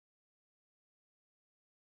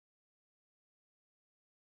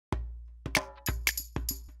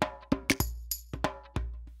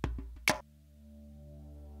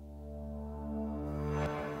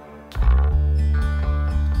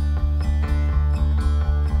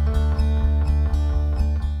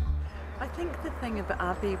about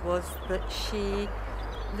Abbie was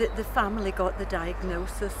that the family got the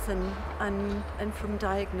diagnosis, and from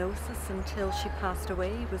diagnosis until she passed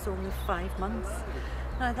away was only 5 months.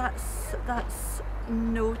 Now that's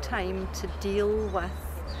no time to deal with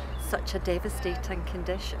such a devastating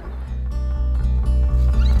condition.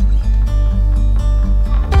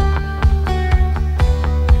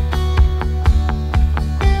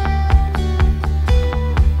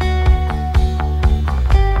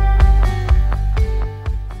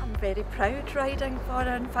 Very proud riding for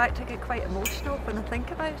her. In fact, I get quite emotional when I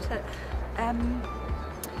think about it.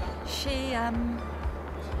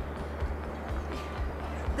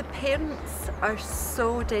 The parents are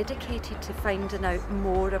so dedicated to finding out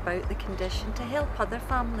more about the condition to help other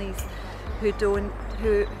families who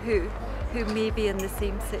may be in the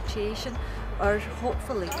same situation, or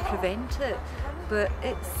hopefully prevent it. But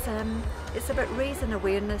it's about raising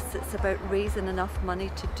awareness, it's about raising enough money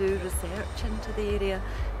to do research into the area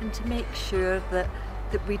and to make sure that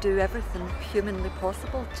we do everything humanly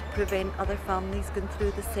possible to prevent other families going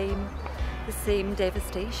through the same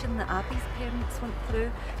devastation that Abbie's parents went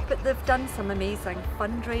through. But they've done some amazing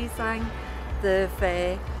fundraising.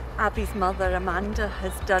 Abbie's mother, Amanda,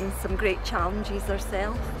 has done some great challenges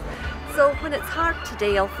herself. So when it's hard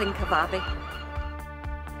today, I'll think of Abbie.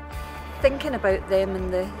 Thinking about them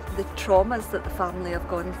and the traumas that the family have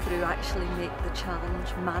gone through actually make the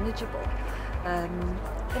challenge manageable.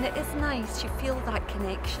 And it is nice, you feel that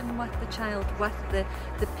connection with the child, with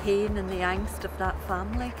the pain and the angst of that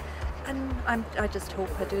family. And I just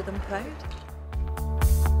hope I do them proud.